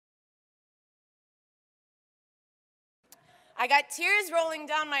I got tears rolling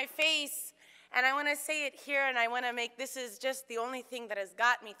down my face, and I want to say it here, and I want to make, this is just the only thing that has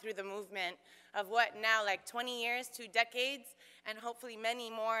got me through the movement of what now, like 20 years, 2 decades, and hopefully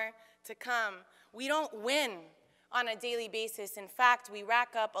many more to come. We don't win on a daily basis. In fact, we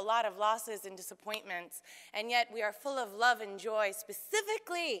rack up a lot of losses and disappointments, and yet we are full of love and joy,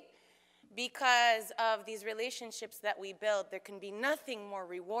 specifically because of these relationships that we build. There can be nothing more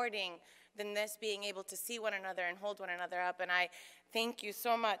rewarding than this, being able to see one another and hold one another up, and I thank you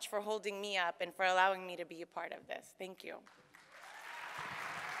so much for holding me up and for allowing me to be a part of this. Thank you.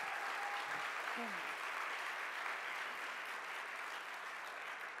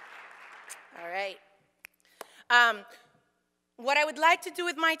 All right. What I would like to do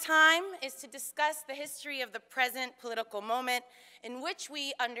with my time is to discuss the history of the present political moment in which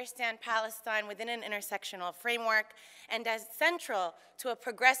we understand Palestine within an intersectional framework and as central to a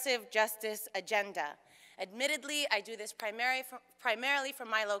progressive justice agenda. Admittedly, I do this primarily from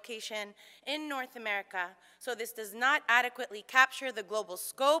my location in North America, so this does not adequately capture the global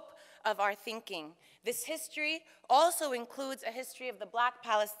scope of our thinking. This history also includes a history of the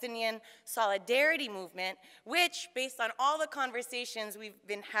Black-Palestinian Solidarity movement, which, based on all the conversations we've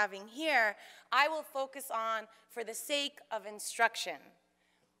been having here, I will focus on for the sake of instruction.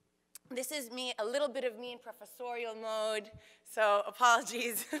 This is me, a little bit of me in professorial mode, so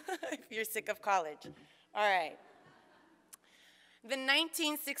apologies if you're sick of college. All right. The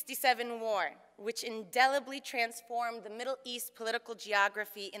 1967 war, which indelibly transformed the Middle East political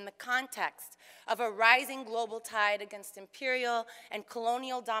geography in the context of a rising global tide against imperial and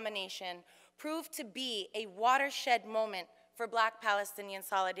colonial domination, proved to be a watershed moment for Black Palestinian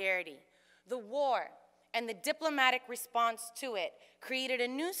solidarity. The war and the diplomatic response to it created a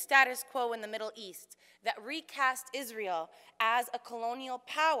new status quo in the Middle East that recast Israel as a colonial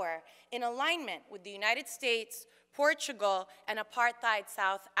power in alignment with the United States, Portugal, and apartheid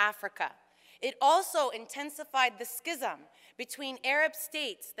South Africa. It also intensified the schism between Arab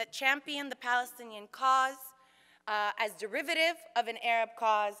states that championed the Palestinian cause as derivative of an Arab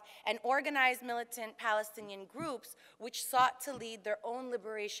cause and organized militant Palestinian groups which sought to lead their own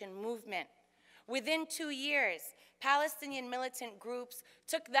liberation movement. Within 2 years, Palestinian militant groups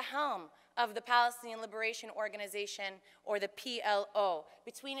took the helm of the Palestinian Liberation Organization, or the PLO.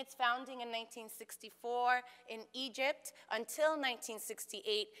 Between its founding in 1964 in Egypt until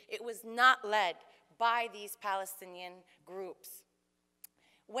 1968, it was not led by these Palestinian groups.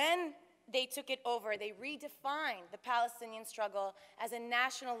 When they took it over, they redefined the Palestinian struggle as a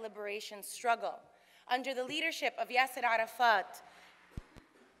national liberation struggle. Under the leadership of Yasser Arafat,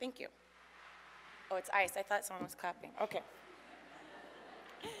 thank you. Oh, it's ice. I thought someone was clapping. Okay.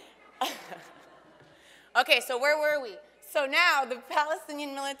 Okay, so where were we? So now the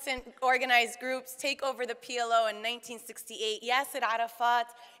Palestinian militant organized groups take over the PLO in 1968. Yasser Arafat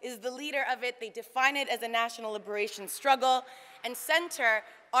is the leader of it. They define it as a national liberation struggle and center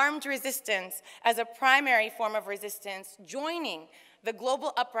armed resistance as a primary form of resistance, joining the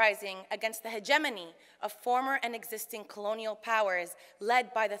global uprising against the hegemony of former and existing colonial powers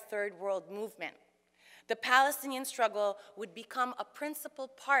led by the Third World Movement. The Palestinian struggle would become a principal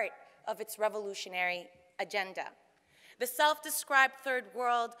part of its revolutionary agenda. The self-described Third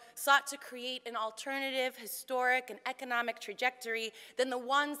World sought to create an alternative historic and economic trajectory than the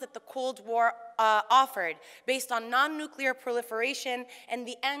ones that the Cold War offered, based on non-nuclear proliferation and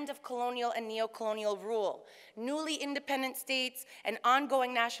the end of colonial and neo-colonial rule. Newly independent states and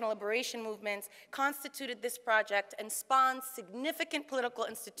ongoing national liberation movements constituted this project and spawned significant political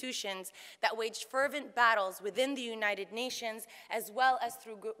institutions that waged fervent battles within the United Nations as well as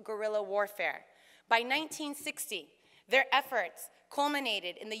through guerrilla warfare. By 1960, their efforts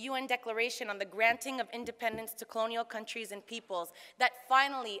culminated in the UN Declaration on the granting of independence to colonial countries and peoples that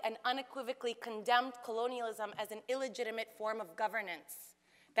finally and unequivocally condemned colonialism as an illegitimate form of governance.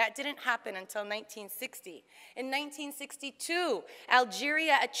 That didn't happen until 1960. In 1962,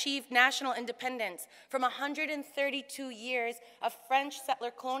 Algeria achieved national independence from 132 years of French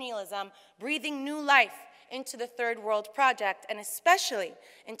settler colonialism, breathing new life into the Third World Project, and especially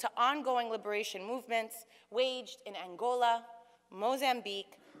into ongoing liberation movements waged in Angola,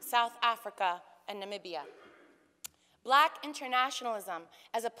 Mozambique, South Africa, and Namibia. Black internationalism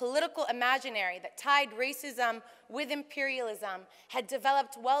as a political imaginary that tied racism with imperialism had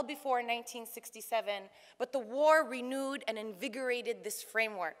developed well before 1967, but the war renewed and invigorated this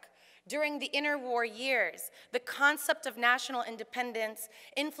framework. During the interwar years, the concept of national independence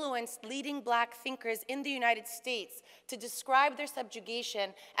influenced leading Black thinkers in the United States to describe their subjugation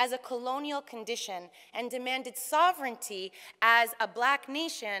as a colonial condition and demanded sovereignty as a Black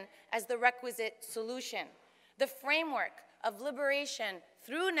nation as the requisite solution. The framework of liberation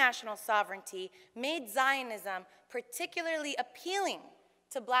through national sovereignty made Zionism particularly appealing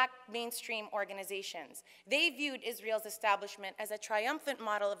to Black mainstream organizations. They viewed Israel's establishment as a triumphant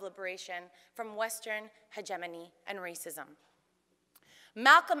model of liberation from Western hegemony and racism.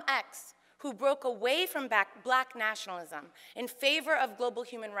 Malcolm X, who broke away from Black nationalism in favor of global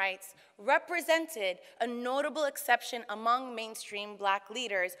human rights, represented a notable exception among mainstream Black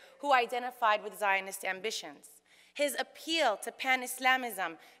leaders who identified with Zionist ambitions. His appeal to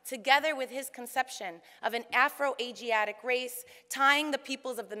pan-Islamism, together with his conception of an Afro-Asiatic race tying the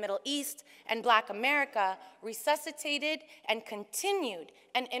peoples of the Middle East and Black America, resuscitated and continued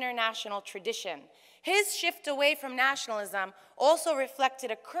an international tradition. His shift away from nationalism also reflected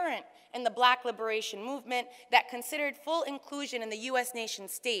a current in the Black liberation movement that considered full inclusion in the U.S. nation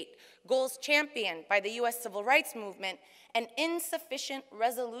state, goals championed by the U.S. civil rights movement, and insufficient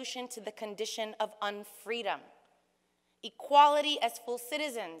resolution to the condition of unfreedom. Equality as full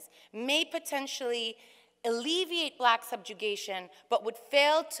citizens may potentially alleviate Black subjugation, but would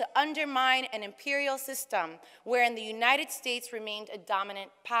fail to undermine an imperial system wherein the United States remained a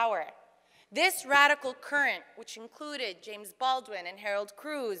dominant power. This radical current, which included James Baldwin and Harold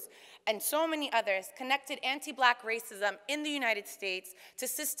Cruz and so many others, connected anti-Black racism in the United States to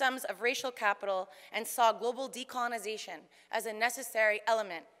systems of racial capital and saw global decolonization as a necessary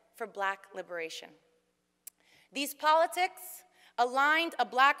element for Black liberation. These politics aligned a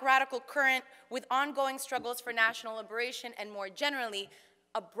Black radical current with ongoing struggles for national liberation and, more generally,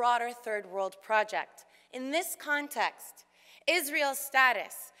 a broader Third World project. In this context, Israel's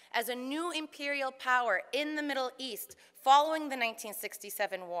status as a new imperial power in the Middle East following the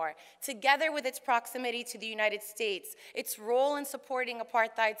 1967 war, together with its proximity to the United States, its role in supporting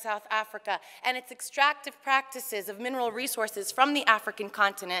apartheid South Africa, and its extractive practices of mineral resources from the African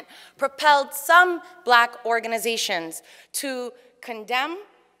continent, propelled some Black organizations to condemn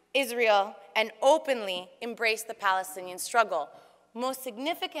Israel and openly embrace the Palestinian struggle. Most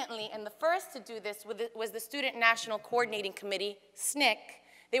significantly, and the first to do this was the Student National Coordinating Committee, SNCC.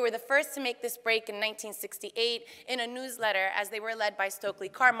 They were the first to make this break in 1968 in a newsletter, as they were led by Stokely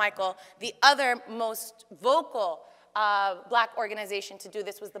Carmichael. The other most vocal Black organization to do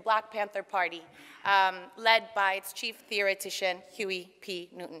this was the Black Panther Party, led by its chief theoretician, Huey P.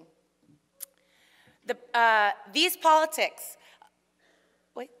 Newton. These politics,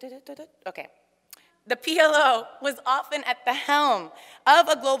 okay. The PLO was often at the helm of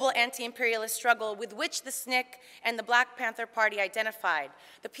a global anti-imperialist struggle with which the SNCC and the Black Panther Party identified.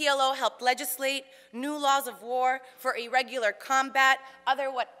 The PLO helped legislate new laws of war for irregular combat,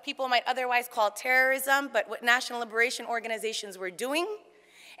 what people might otherwise call terrorism, but what national liberation organizations were doing.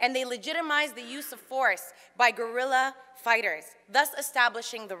 And they legitimized the use of force by guerrilla fighters, thus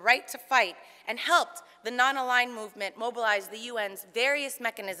establishing the right to fight, and helped the non-aligned movement mobilize the UN's various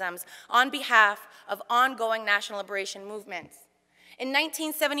mechanisms on behalf of ongoing national liberation movements. In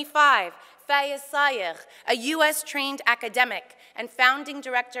 1975, Fayez Sayegh, a US-trained academic and founding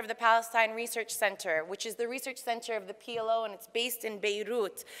director of the Palestine Research Center, which is the research center of the PLO and it's based in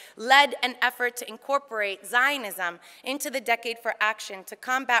Beirut, led an effort to incorporate Zionism into the Decade for Action to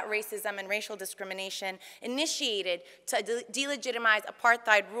combat racism and racial discrimination initiated to delegitimize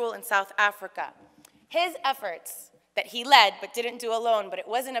apartheid rule in South Africa. His efforts that he led but didn't do alone, but it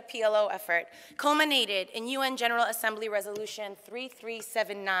wasn't a PLO effort, culminated in UN General Assembly Resolution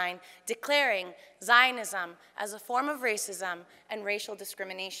 3379, declaring Zionism as a form of racism and racial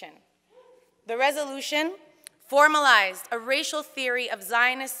discrimination. The resolution formalized a racial theory of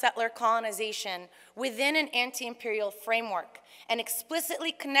Zionist settler colonization within an anti-imperial framework and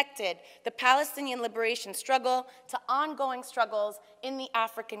explicitly connected the Palestinian liberation struggle to ongoing struggles in the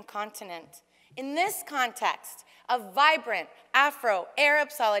African continent. In this context of vibrant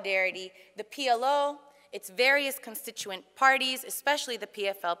Afro-Arab solidarity, the PLO, its various constituent parties, especially the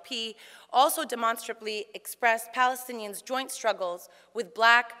PFLP, also demonstrably expressed Palestinians' joint struggles with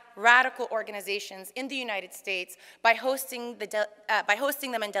Black radical organizations in the United States by hosting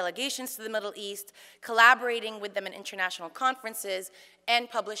them in delegations to the Middle East, collaborating with them in international conferences, and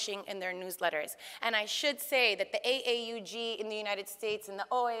publishing in their newsletters. And I should say that the AAUG in the United States and the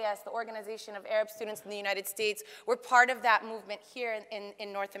OAS, the Organization of Arab Students in the United States, were part of that movement here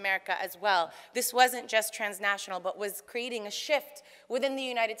in North America as well. This wasn't just transnational, but was creating a shift within the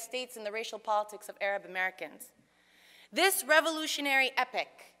United States in the racial politics of Arab Americans. This revolutionary epic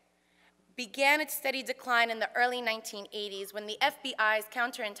began its steady decline in the early 1980s when the FBI's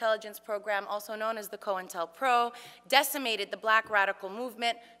counterintelligence program, also known as the COINTELPRO, decimated the Black radical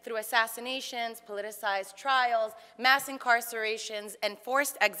movement through assassinations, politicized trials, mass incarcerations, and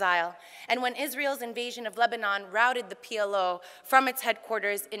forced exile, and when Israel's invasion of Lebanon routed the PLO from its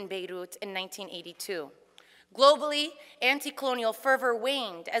headquarters in Beirut in 1982. Globally, anti-colonial fervor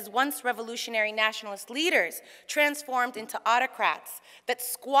waned as once revolutionary nationalist leaders transformed into autocrats that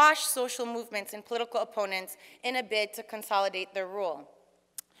squashed social movements and political opponents in a bid to consolidate their rule.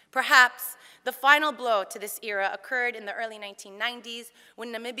 Perhaps the final blow to this era occurred in the early 1990s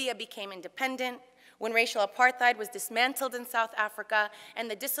when Namibia became independent, when racial apartheid was dismantled in South Africa,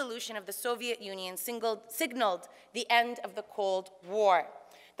 and the dissolution of the Soviet Union signaled the end of the Cold War.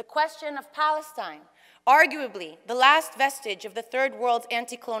 The question of Palestine, arguably the last vestige of the Third World's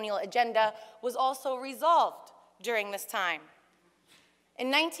anti-colonial agenda, was also resolved during this time. In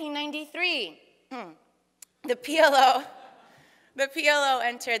 1993, the PLO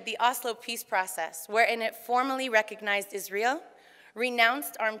entered the Oslo peace process, wherein it formally recognized Israel,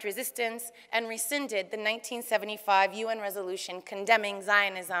 renounced armed resistance, and rescinded the 1975 UN resolution condemning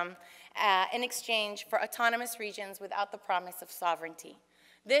Zionism in exchange for autonomous regions without the promise of sovereignty.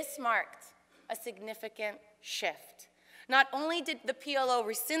 This marked a significant shift. Not only did the PLO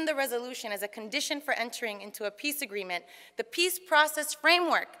rescind the resolution as a condition for entering into a peace agreement, the peace process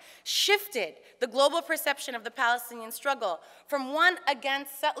framework shifted the global perception of the Palestinian struggle from one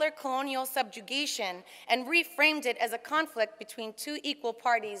against settler-colonial subjugation and reframed it as a conflict between two equal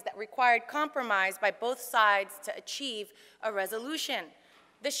parties that required compromise by both sides to achieve a resolution.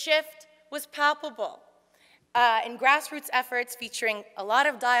 The shift was palpable in grassroots efforts featuring a lot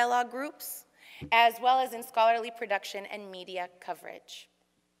of dialogue groups, as well as in scholarly production and media coverage.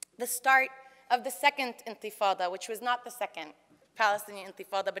 The start of the second intifada, which was not the second Palestinian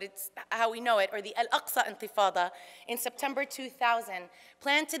intifada, but it's how we know it, or the Al-Aqsa intifada, in September 2000,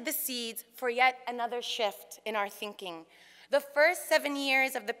 planted the seeds for yet another shift in our thinking. The first 7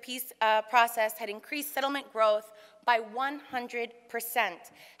 years of the peace process had increased settlement growth by 100%,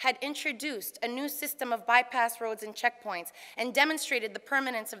 had introduced a new system of bypass roads and checkpoints, and demonstrated the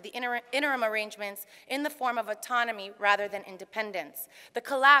permanence of the interim arrangements in the form of autonomy rather than independence. The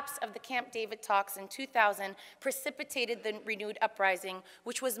collapse of the Camp David talks in 2000 precipitated the renewed uprising,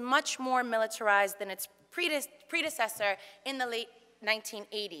 which was much more militarized than its predecessor in the late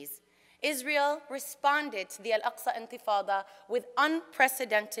 1980s. Israel responded to the Al-Aqsa Intifada with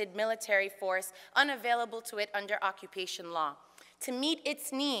unprecedented military force unavailable to it under occupation law. To meet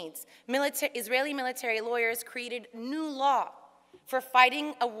its needs, Israeli military lawyers created new law for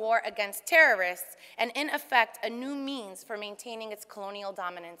fighting a war against terrorists and, in effect, a new means for maintaining its colonial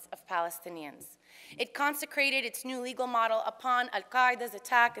dominance of Palestinians. It consecrated its new legal model upon Al-Qaeda's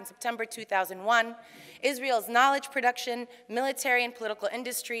attack in September 2001. Israel's knowledge production, military and political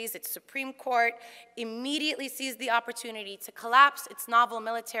industries, its Supreme Court immediately seized the opportunity to collapse its novel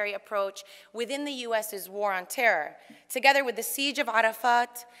military approach within the US's war on terror. Together with the siege of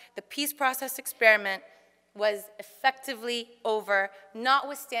Arafat, the peace process experiment was effectively over,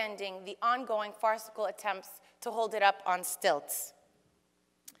 notwithstanding the ongoing farcical attempts to hold it up on stilts.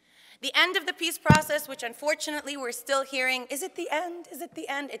 The end of the peace process, which unfortunately we're still hearing, is it the end? Is it the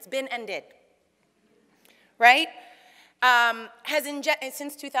end? It's been ended, right?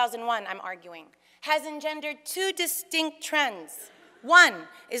 Since 2001, I'm arguing, has engendered two distinct trends. One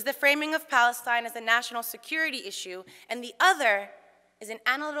is the framing of Palestine as a national security issue, and the other is an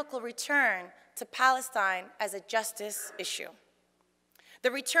analytical return to Palestine as a justice issue.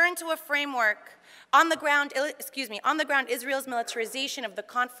 The return to a framework on the ground, Israel's militarization of the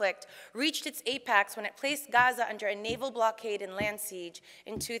conflict reached its apex when it placed Gaza under a naval blockade and land siege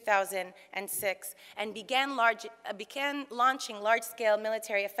in 2006 and began launching large-scale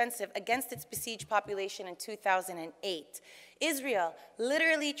military offensive against its besieged population in 2008. Israel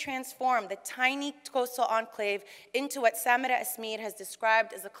literally transformed the tiny coastal enclave into what Samira Asmir has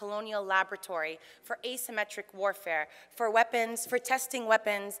described as a colonial laboratory for asymmetric warfare, for weapons, for testing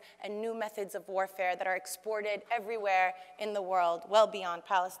weapons and new methods of warfare that are exported everywhere in the world, well beyond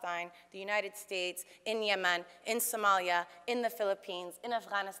Palestine, the United States, in Yemen, in Somalia, in the Philippines, in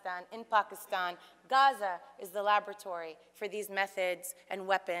Afghanistan, in Pakistan. Gaza is the laboratory for these methods and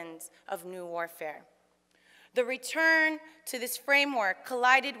weapons of new warfare. The return to this framework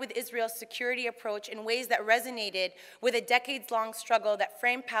collided with Israel's security approach in ways that resonated with a decades-long struggle that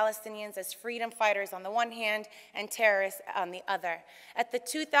framed Palestinians as freedom fighters on the one hand and terrorists on the other. At the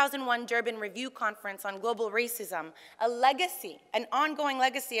 2001 Durban Review Conference on Global Racism, a legacy, an ongoing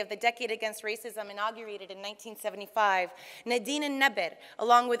legacy of the Decade Against Racism inaugurated in 1975, Nadine Neber,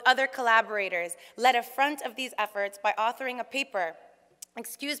 along with other collaborators, led a front of these efforts by authoring a paper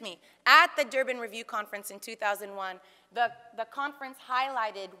at the Durban Review Conference in 2001, the conference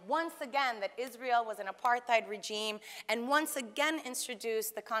highlighted once again that Israel was an apartheid regime and once again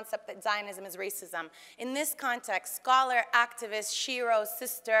introduced the concept that Zionism is racism. In this context, scholar, activist, Shiro,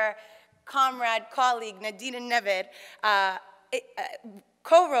 sister, comrade, colleague Nadine Neber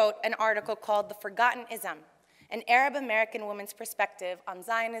co-wrote an article called The Forgotten Ism, an Arab-American woman's perspective on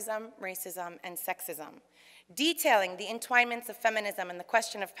Zionism, racism, and sexism, detailing the entwinements of feminism and the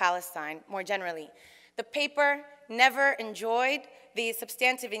question of Palestine more generally. The paper never enjoyed the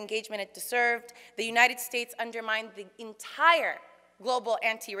substantive engagement it deserved. The United States undermined the entire global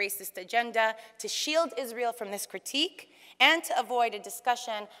anti-racist agenda to shield Israel from this critique and to avoid a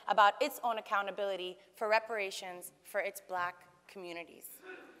discussion about its own accountability for reparations for its Black communities.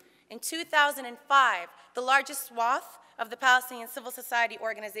 In 2005, the largest swath of the Palestinian civil society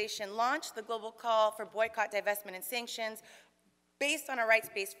organization launched the global call for boycott, divestment, and sanctions based on a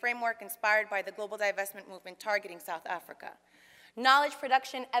rights-based framework inspired by the global divestment movement targeting South Africa. Knowledge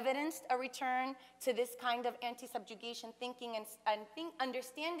production evidenced a return to this kind of anti-subjugation thinking and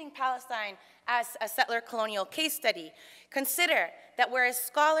understanding Palestine as a settler-colonial case study. Consider that whereas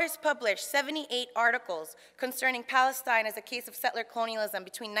scholars published 78 articles concerning Palestine as a case of settler colonialism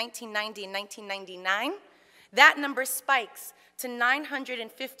between 1990 and 1999, that number spikes to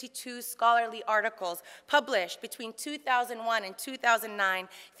 952 scholarly articles published between 2001 and 2009,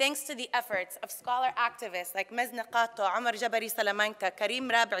 thanks to the efforts of scholar activists like Mezna Qato, Omar Jabari Salamanca, Karim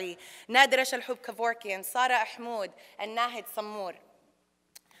Rabi'i, Nadira Shalhoub Kevorkian, Sara Ahmoud, and Nahid Sammour.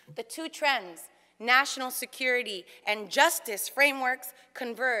 The two trends, national security and justice frameworks,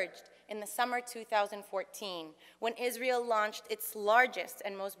 converged in the summer 2014, when Israel launched its largest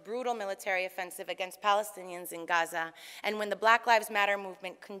and most brutal military offensive against Palestinians in Gaza, and when the Black Lives Matter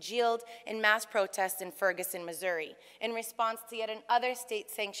movement congealed in mass protests in Ferguson, Missouri, in response to yet another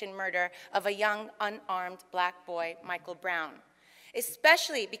state-sanctioned murder of a young, unarmed Black boy, Michael Brown.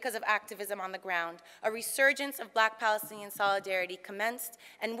 Especially because of activism on the ground, a resurgence of Black-Palestinian solidarity commenced,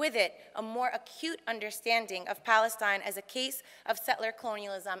 and with it, a more acute understanding of Palestine as a case of settler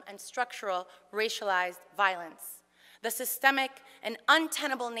colonialism and structural racialized violence. The systemic and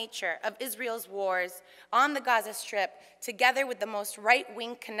untenable nature of Israel's wars on the Gaza Strip, together with the most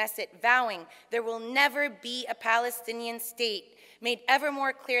right-wing Knesset vowing there will never be a Palestinian state, made ever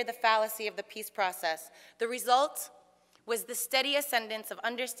more clear the fallacy of the peace process. The result was the steady ascendance of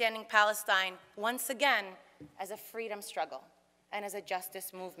understanding Palestine once again as a freedom struggle and as a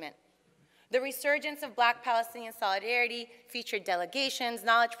justice movement. The resurgence of Black-Palestinian solidarity featured delegations,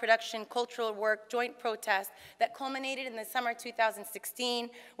 knowledge production, cultural work, joint protests that culminated in the summer 2016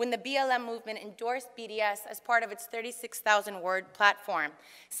 when the BLM movement endorsed BDS as part of its 36,000-word platform.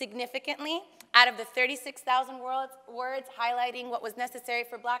 Significantly, out of the 36,000 words highlighting what was necessary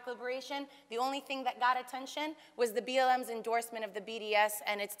for Black liberation, the only thing that got attention was the BLM's endorsement of the BDS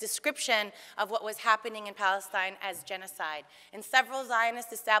and its description of what was happening in Palestine as genocide. And several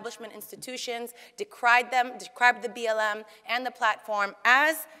Zionist establishment institutions decried the BLM and the platform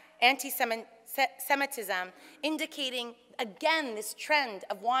as anti-Semitism, indicating again this trend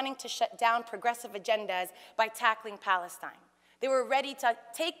of wanting to shut down progressive agendas by tackling Palestine. They were ready to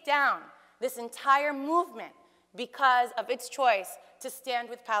take down this entire movement because of its choice to stand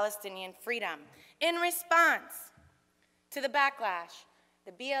with Palestinian freedom. In response to the backlash,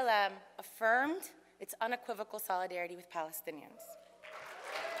 the BLM affirmed its unequivocal solidarity with Palestinians.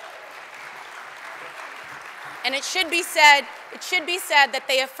 And it should be said that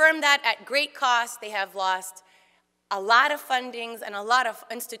they affirmed that at great cost. They have lost a lot of fundings and a lot of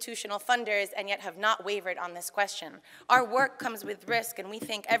institutional funders, and yet have not wavered on this question. Our work comes with risk, and we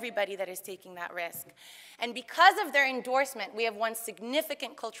thank everybody that is taking that risk. And because of their endorsement, we have won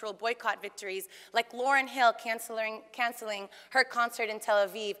significant cultural boycott victories, like Lauryn Hill canceling her concert in Tel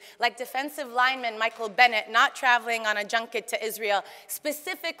Aviv, like defensive lineman Michael Bennett not traveling on a junket to Israel.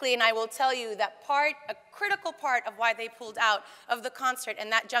 Specifically, and I will tell you that a critical part of why they pulled out of the concert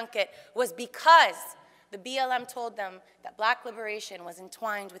and that junket was because the BLM told them that Black liberation was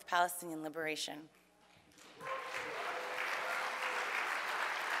entwined with Palestinian liberation.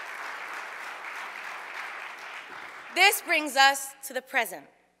 This brings us to the present.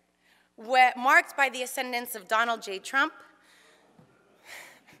 marked by the ascendance of Donald J. Trump.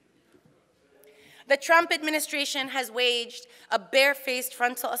 The Trump administration has waged a barefaced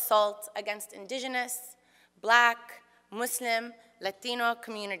frontal assault against indigenous, Black, Muslim, Latino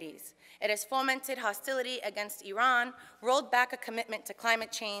communities. It has fomented hostility against Iran, rolled back a commitment to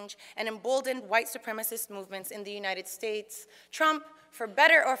climate change, and emboldened white supremacist movements in the United States. Trump, for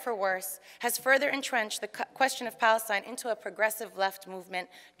better or for worse, has further entrenched the question of Palestine into a progressive left movement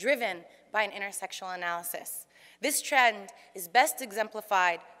driven by an intersectional analysis. This trend is best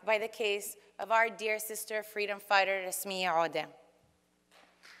exemplified by the case of our dear sister, freedom fighter, Rasmiya Odeh.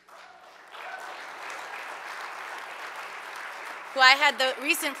 Who I had the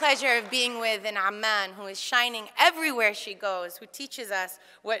recent pleasure of being with in Amman, who is shining everywhere she goes, who teaches us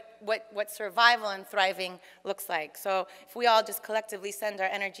what survival and thriving looks like. So if we all just collectively send our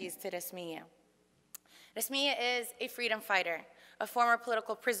energies to Rasmiya. Rasmiya is a freedom fighter, a former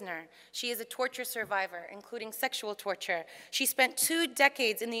political prisoner. She is a torture survivor, including sexual torture. She spent 2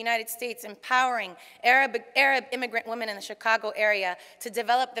 decades in the United States empowering Arab immigrant women in the Chicago area to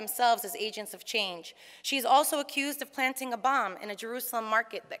develop themselves as agents of change. She is also accused of planting a bomb in a Jerusalem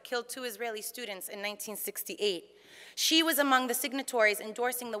market that killed 2 Israeli students in 1968. She was among the signatories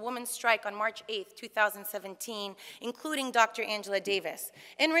endorsing the women's strike on March 8, 2017, including Dr. Angela Davis.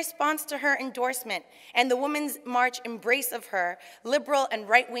 In response to her endorsement and the Women's March embrace of her, liberal and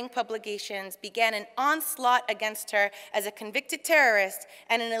right-wing publications began an onslaught against her as a convicted terrorist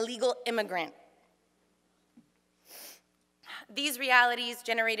and an illegal immigrant. These realities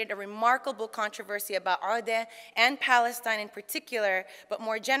generated a remarkable controversy about Odeh and Palestine in particular, but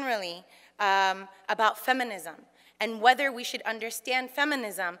more generally about feminism, and whether we should understand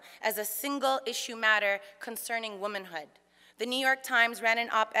feminism as a single-issue matter concerning womanhood. The New York Times ran an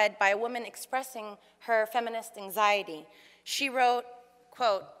op-ed by a woman expressing her feminist anxiety. She wrote,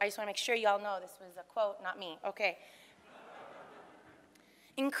 quote, I just want to make sure y'all know this was a quote, not me, okay.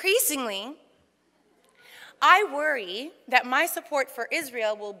 Increasingly, I worry that my support for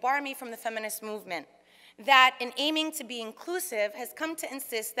Israel will bar me from the feminist movement, that in aiming to be inclusive has come to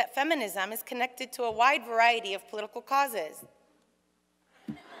insist that feminism is connected to a wide variety of political causes.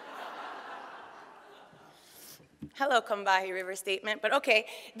 Hello, Combahee River statement, but okay.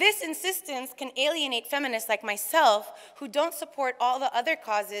 This insistence can alienate feminists like myself who don't support all the other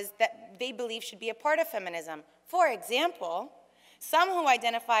causes that they believe should be a part of feminism. For example, some who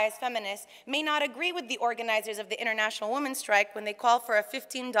identify as feminists may not agree with the organizers of the International Women's Strike when they call for a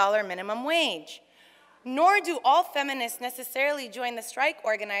 $15 minimum wage. Nor do all feminists necessarily join the strike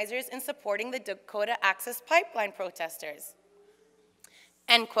organizers in supporting the Dakota Access Pipeline protesters.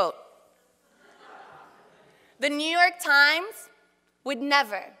 End quote. The New York Times would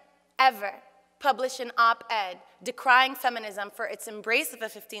never, ever publish an op-ed decrying feminism for its embrace of a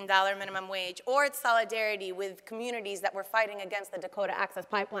 $15 minimum wage or its solidarity with communities that were fighting against the Dakota Access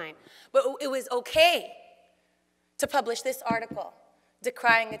Pipeline. But it was okay to publish this article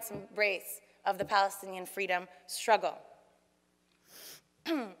decrying its embrace of the Palestinian freedom struggle.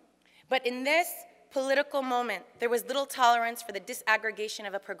 But in this political moment, there was little tolerance for the disaggregation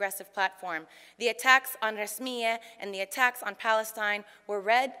of a progressive platform. The attacks on Rasmiya and the attacks on Palestine were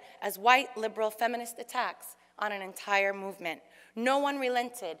read as white liberal feminist attacks on an entire movement. No one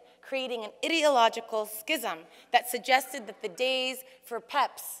relented, creating an ideological schism that suggested that the days for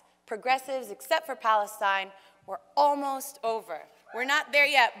PEPs, progressives except for Palestine, were almost over. We're not there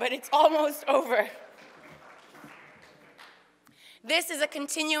yet, but it's almost over. This is a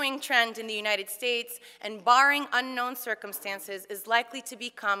continuing trend in the United States, and barring unknown circumstances, is likely to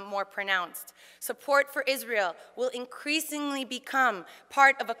become more pronounced. Support for Israel will increasingly become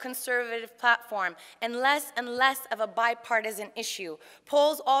part of a conservative platform and less of a bipartisan issue.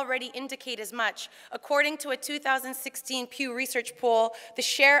 Polls already indicate as much. According to a 2016 Pew Research poll, the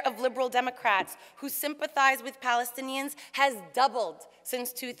share of liberal Democrats who sympathize with Palestinians has doubled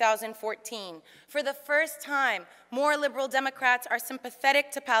since 2014. For the first time, more liberal Democrats are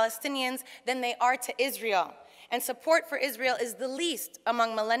sympathetic to Palestinians than they are to Israel. And support for Israel is the least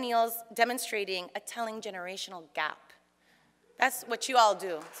among millennials, demonstrating a telling generational gap. That's what you all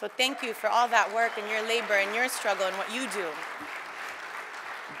do. So thank you for all that work and your labor and your struggle and what you do.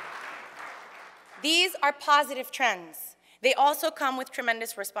 These are positive trends. They also come with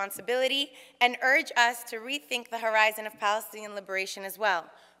tremendous responsibility and urge us to rethink the horizon of Palestinian liberation as well.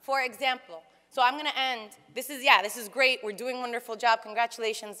 For example, so I'm going to end. This is great. We're doing a wonderful job.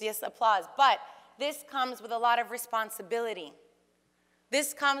 Congratulations. Yes, applause. But this comes with a lot of responsibility.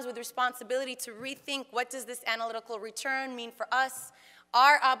 This comes with responsibility to rethink what does this analytical return mean for us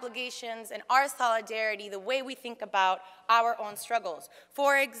our obligations and our solidarity, the way we think about our own struggles.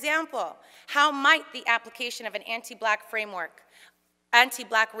 For example, how might the application of an anti-Black framework,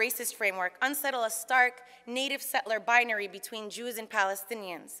 anti-Black racist framework, unsettle a stark native settler binary between Jews and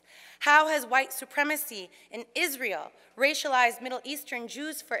Palestinians? How has white supremacy in Israel racialized Middle Eastern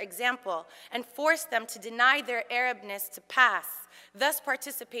Jews, for example, and forced them to deny their Arabness to pass, thus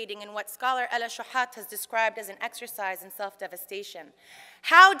participating in what scholar Ella Shohat has described as an exercise in self-devastation?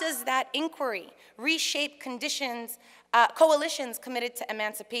 How does that inquiry reshape coalitions committed to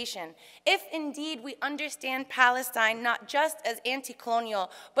emancipation? If indeed we understand Palestine not just as anti-colonial,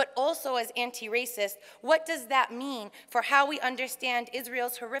 but also as anti-racist, what does that mean for how we understand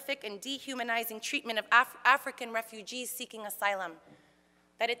Israel's horrific and dehumanizing treatment of African refugees seeking asylum?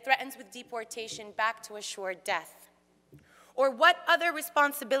 That it threatens with deportation back to assured death. Or what other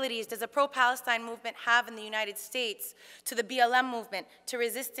responsibilities does a pro-Palestine movement have in the United States to the BLM movement, to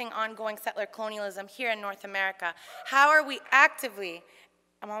resisting ongoing settler colonialism here in North America? How are we actively,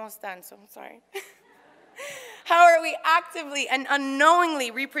 I'm almost done, so I'm sorry. How are we actively and unknowingly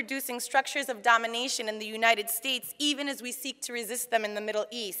reproducing structures of domination in the United States, even as we seek to resist them in the Middle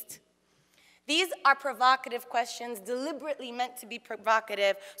East? These are provocative questions, deliberately meant to be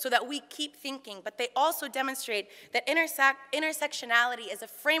provocative so that we keep thinking, but they also demonstrate that intersectionality as a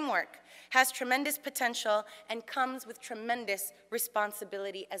framework has tremendous potential and comes with tremendous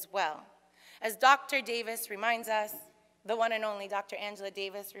responsibility as well. As Dr. Davis reminds us, the one and only Dr. Angela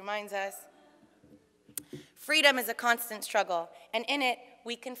Davis reminds us, freedom is a constant struggle, and in it,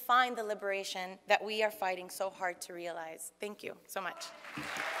 we can find the liberation that we are fighting so hard to realize. Thank you so much.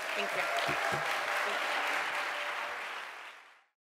 Thank you.